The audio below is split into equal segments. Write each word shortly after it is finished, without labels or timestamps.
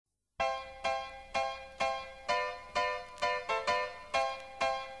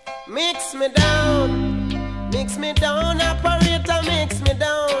Mix me down, operator, mix me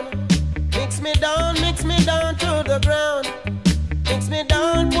down. Mix me down to the ground. Mix me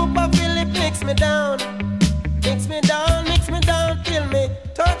down, Papa Philip, mix me down. Mix me down till me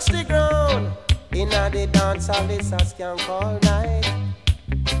touch the ground. Inna the dance hall, this a skank all night.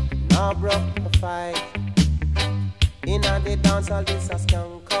 Now broke the fight. Inna the dance hall, this a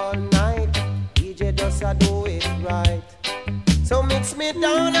skank all night. DJ does a do it right. So mix me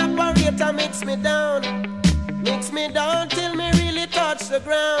down, operator, mix me down. Mix me down till me really touch the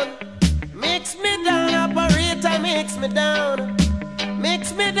ground. Mix me down, operator, mix me down.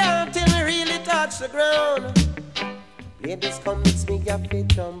 Mix me down till me really touch the ground. Ladies come mix me up, they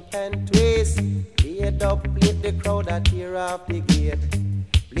jump and twist. Play it up, play the crowd that tear off the gate.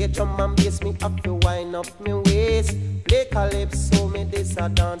 Play drum and bass, me up to wind up me waist. Play calypso, me this a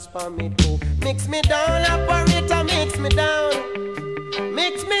dance for me too. Mix me down, operator, mix me down.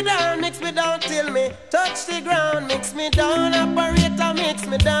 Mix me down till me touch the ground. Mix me down, operator, mix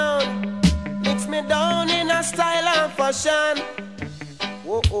me down. Mix me down in a style and fashion.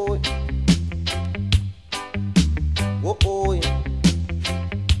 Whoa, oh. Whoa, oh.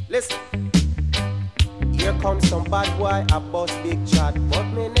 Listen. Here comes some bad boy, a bust big chat, but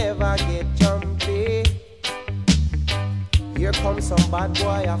me never get jumpy. Here comes some bad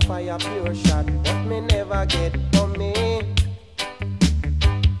boy, a fire pure shot, but me never get dummy.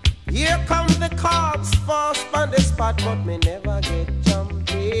 Here comes the cops, fast on the spot, but me never get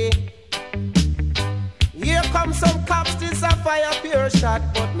jumpy. Here comes some cops, this a fire pure shot,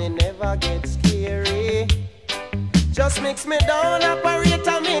 but me never get scary. Just mix me down,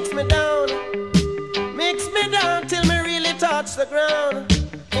 operator, mix me down. Mix me down till me really touch the ground.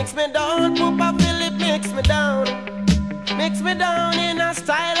 Mix me down, Papa Philip, mix me down. Mix me down in a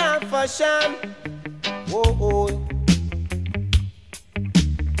style and fashion. Whoa, oh.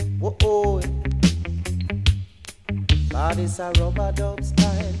 Whoa, oh. But it's a rubber dub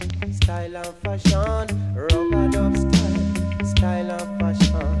style, style and fashion. Rubber dub style, style and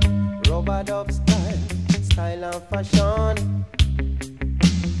fashion. Rubber dub style, style and fashion.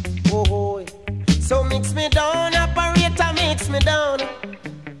 Whoa, oh. So mix me down, operator, mix me down.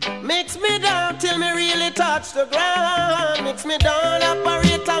 Mix me down till me really touch the ground. Mix me down,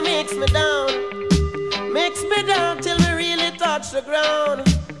 operator, mix me down. Mix me down till me really touch the ground.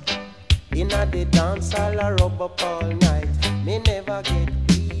 Inna the dance hall, I rub up all night. Me never get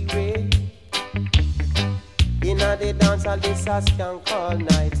weary. Inna the dance hall, this a skank all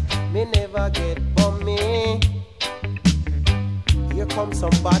night. Me never get bummy. Here comes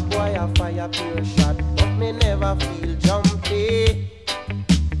some bad boy, a fire pure shot, but me never feel jumpy.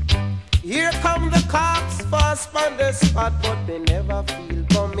 Here come the cops, fast on the spot, but me never feel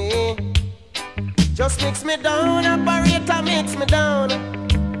bummy. Just mix me down, operator, mix me down.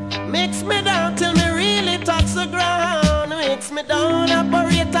 Mix me down till me really touch the ground. Mix me down,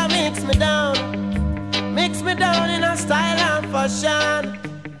 operator, mix me down. Mix me down in a style and fashion.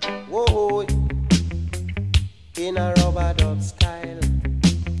 Whoa, in a rubber dub style.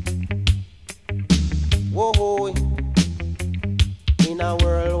 Whoa, in a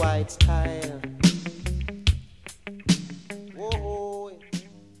worldwide style.